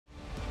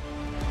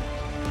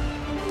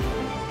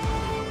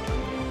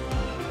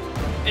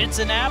It's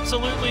an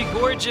absolutely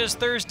gorgeous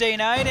Thursday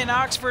night in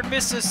Oxford,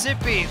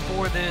 Mississippi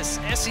for this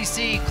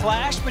SEC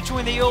clash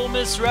between the Ole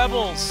Miss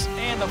Rebels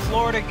and the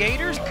Florida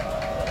Gators.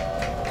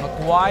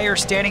 McGuire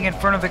standing in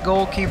front of the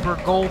goalkeeper,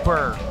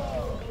 Goldberg.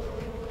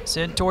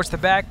 Sent towards the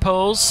back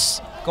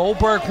post.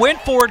 Goldberg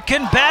went for it,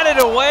 can bat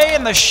it away,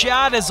 and the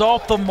shot is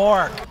off the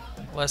mark.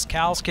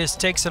 Leskowskis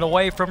takes it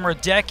away from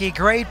Radecki.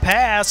 Great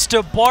pass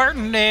to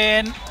Barton,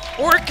 and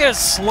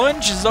Orcus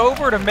lunges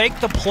over to make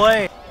the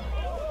play.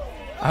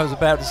 I was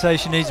about to say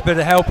she needs a bit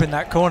of help in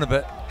that corner,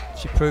 but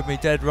she proved me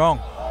dead wrong.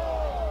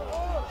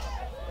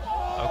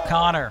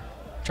 O'Connor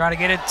trying to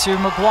get it to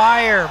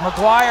McGuire.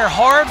 McGuire,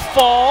 hard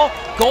fall.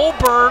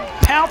 Goldberg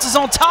pounces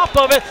on top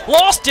of it,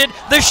 lost it,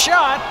 the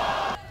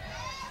shot.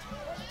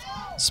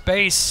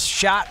 Space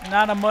shot,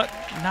 not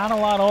a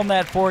lot on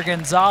that for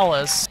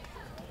Gonzalez.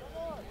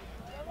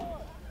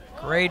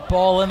 Great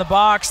ball in the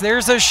box.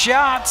 There's a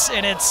shot,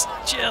 and it's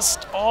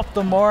just off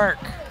the mark.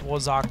 It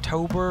was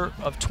October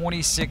of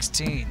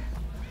 2016.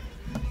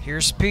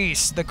 Here's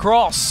Peace, the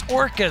cross,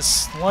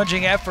 Orcus,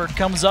 lunging effort,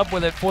 comes up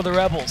with it for the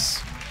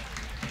Rebels.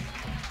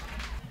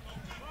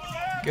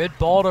 Good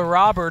ball to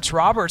Roberts.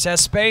 Roberts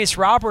has space.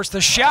 Roberts, the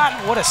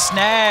shot. What a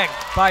snag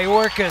by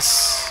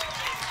Orcus.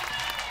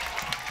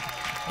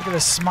 Look at the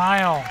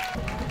smile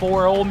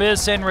for Ole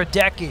Miss and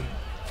Radecki.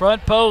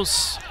 Front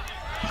post,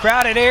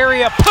 crowded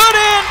area, put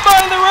in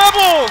by the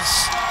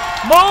Rebels.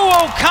 Mo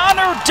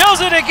O'Connor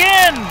does it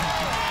again.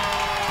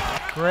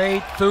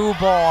 Great through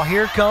ball.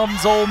 Here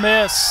comes Ole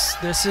Miss.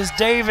 This is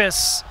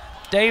Davis.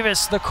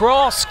 Davis, the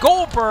cross.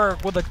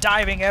 Goldberg with a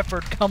diving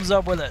effort comes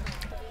up with it.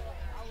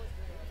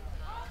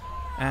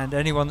 And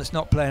anyone that's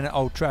not playing at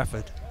Old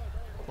Trafford.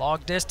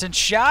 Long distance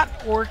shot.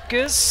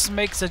 Orcus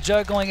makes a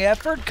juggling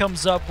effort,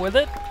 comes up with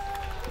it.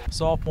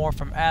 Sophomore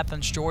from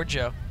Athens,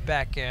 Georgia,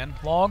 back in.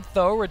 Long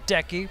throw,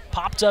 Radecki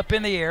popped up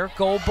in the air.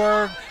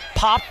 Goldberg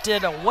popped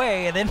it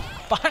away and then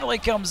finally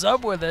comes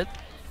up with it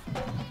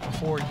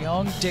before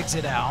Young digs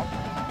it out.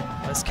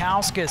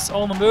 Leskowskis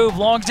on the move,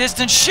 long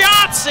distance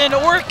shots, and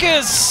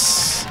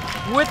Orcus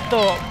with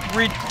the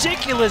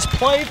ridiculous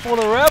play for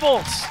the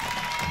Rebels.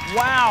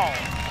 Wow.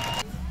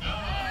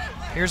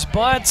 Here's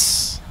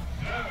Butts.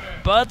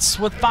 Butts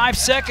with 5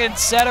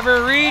 seconds out of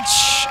her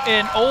reach,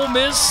 and Ole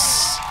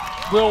Miss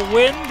will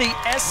win the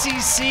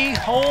SEC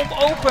home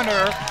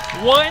opener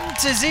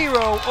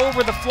 1-0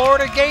 over the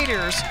Florida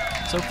Gators.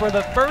 So for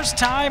the first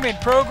time in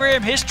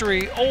program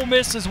history, Ole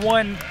Miss has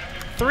won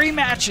 3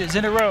 matches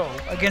in a row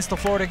against the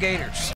Florida Gators.